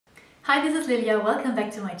Hi, this is Lilia, welcome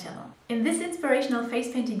back to my channel. In this inspirational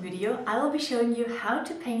face painting video, I will be showing you how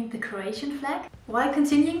to paint the Croatian flag while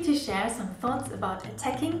continuing to share some thoughts about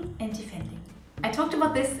attacking and defending. I talked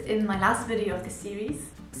about this in my last video of this series,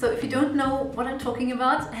 so if you don't know what I'm talking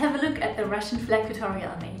about, have a look at the Russian flag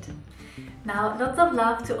tutorial I made. Now, lots of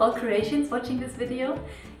love to all Croatians watching this video,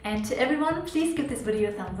 and to everyone, please give this video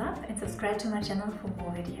a thumbs up and subscribe to my channel for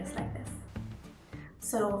more videos like this.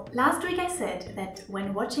 So, last week I said that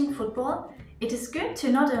when watching football, it is good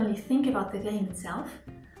to not only think about the game itself,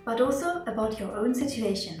 but also about your own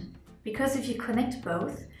situation, because if you connect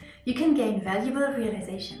both, you can gain valuable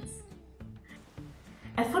realizations.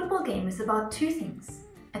 A football game is about two things,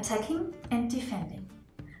 attacking and defending.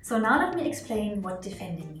 So now let me explain what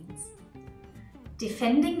defending means.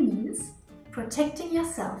 Defending means protecting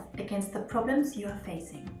yourself against the problems you are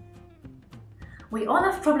facing. We all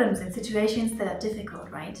have problems in situations that are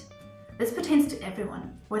difficult, right? This pertains to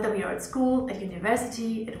everyone, whether we are at school, at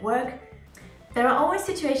university, at work. There are always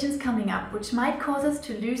situations coming up which might cause us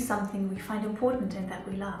to lose something we find important and that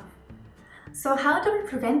we love. So how do we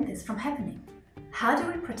prevent this from happening? How do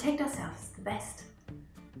we protect ourselves the best?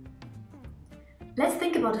 Let's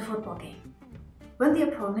think about a football game. When the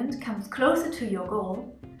opponent comes closer to your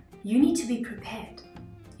goal, you need to be prepared.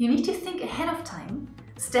 You need to think ahead of time,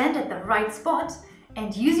 stand at the right spot,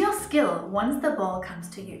 and use your skill once the ball comes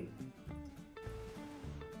to you.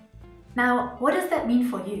 Now, what does that mean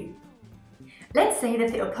for you? Let's say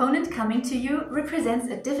that the opponent coming to you represents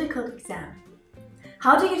a difficult exam.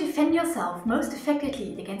 How do you defend yourself most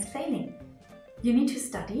effectively against failing? You need to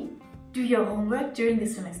study, do your homework during the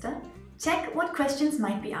semester, check what questions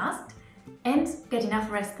might be asked, and get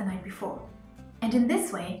enough rest the night before. And in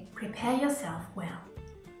this way, prepare yourself well.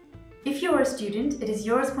 If you're a student, it is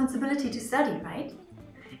your responsibility to study, right?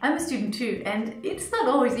 I'm a student too, and it's not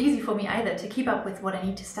always easy for me either to keep up with what I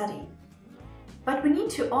need to study. But we need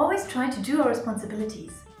to always try to do our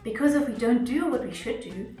responsibilities, because if we don't do what we should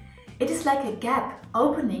do, it is like a gap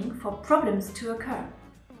opening for problems to occur.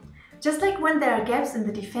 Just like when there are gaps in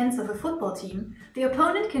the defense of a football team, the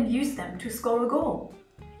opponent can use them to score a goal.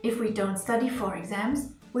 If we don't study for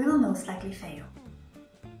exams, we will most likely fail.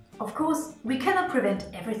 Of course, we cannot prevent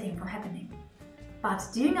everything from happening. But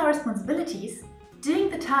doing our responsibilities,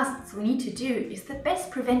 doing the tasks we need to do is the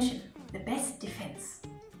best prevention, the best defense.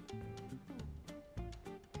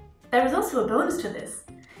 There is also a bonus to this.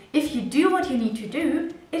 If you do what you need to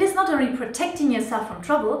do, it is not only protecting yourself from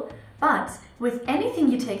trouble, but with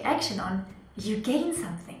anything you take action on, you gain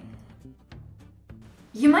something.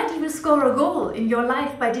 You might even score a goal in your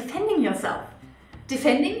life by defending yourself.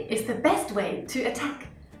 Defending is the best way to attack.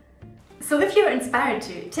 So if you're inspired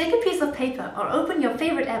to, take a piece of paper or open your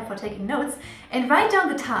favorite app for taking notes and write down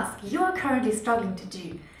the task you are currently struggling to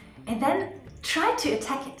do, and then try to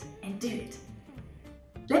attack it and do it.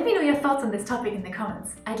 Let me know your thoughts on this topic in the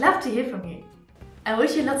comments. I'd love to hear from you. I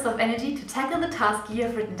wish you lots of energy to tackle the task you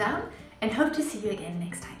have written down and hope to see you again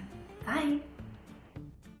next time. Bye!